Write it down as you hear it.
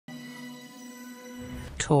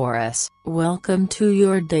Taurus, welcome to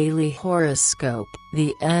your daily horoscope.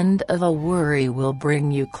 The end of a worry will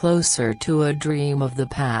bring you closer to a dream of the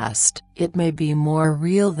past. It may be more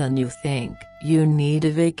real than you think. You need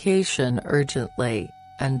a vacation urgently,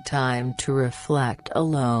 and time to reflect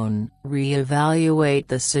alone. Reevaluate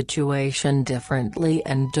the situation differently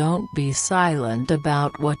and don't be silent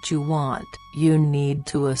about what you want. You need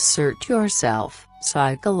to assert yourself.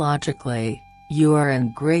 Psychologically, you are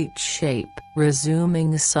in great shape.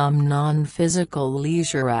 Resuming some non-physical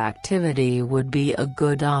leisure activity would be a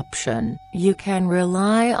good option. You can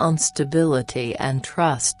rely on stability and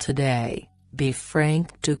trust today. Be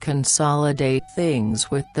frank to consolidate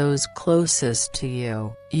things with those closest to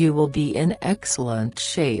you. You will be in excellent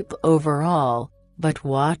shape overall, but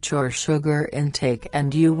watch your sugar intake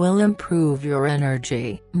and you will improve your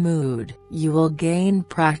energy. Mood. You will gain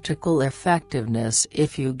practical effectiveness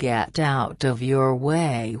if you get out of your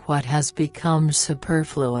way what has become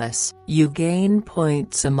superfluous. You gain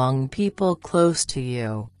points among people close to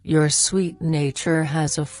you. Your sweet nature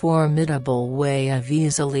has a formidable way of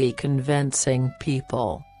easily convincing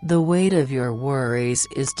people. The weight of your worries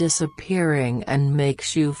is disappearing and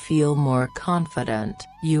makes you feel more confident.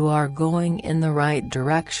 You are going in the right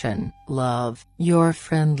direction. Love. Your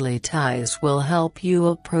friendly ties will help you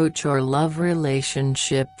approach your love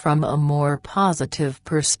relationship from a more positive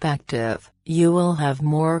perspective. You will have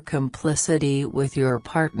more complicity with your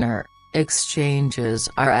partner. Exchanges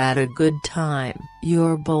are at a good time.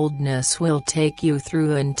 Your boldness will take you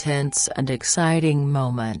through intense and exciting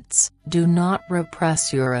moments. Do not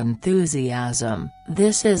repress your enthusiasm.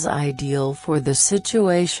 This is ideal for the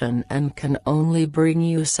situation and can only bring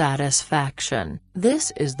you satisfaction.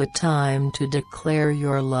 This is the time to declare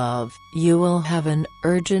your love. You will have an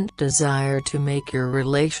urgent desire to make your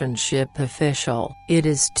relationship official. It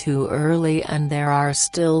is too early and there are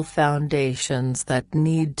still foundations that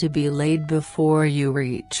need to be laid before you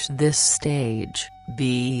reach this stage.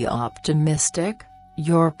 Be optimistic.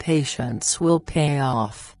 Your patience will pay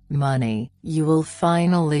off. Money. You will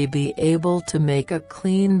finally be able to make a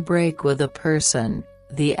clean break with a person.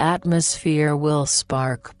 The atmosphere will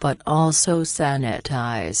spark but also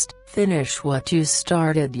sanitized. Finish what you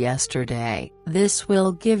started yesterday. This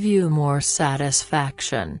will give you more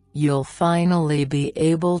satisfaction. You'll finally be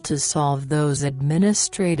able to solve those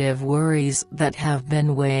administrative worries that have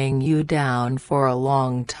been weighing you down for a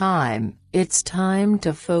long time. It's time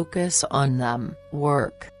to focus on them.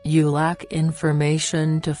 Work. You lack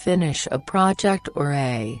information to finish a project or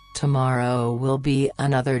tomorrow will be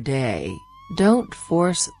another day. Don't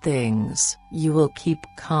force things. You will keep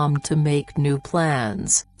calm to make new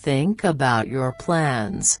plans. Think about your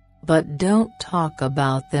plans, but don't talk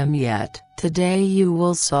about them yet. Today you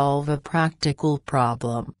will solve a practical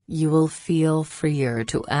problem. You will feel freer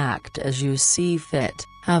to act as you see fit.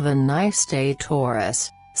 Have a nice day, Taurus.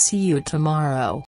 See you tomorrow.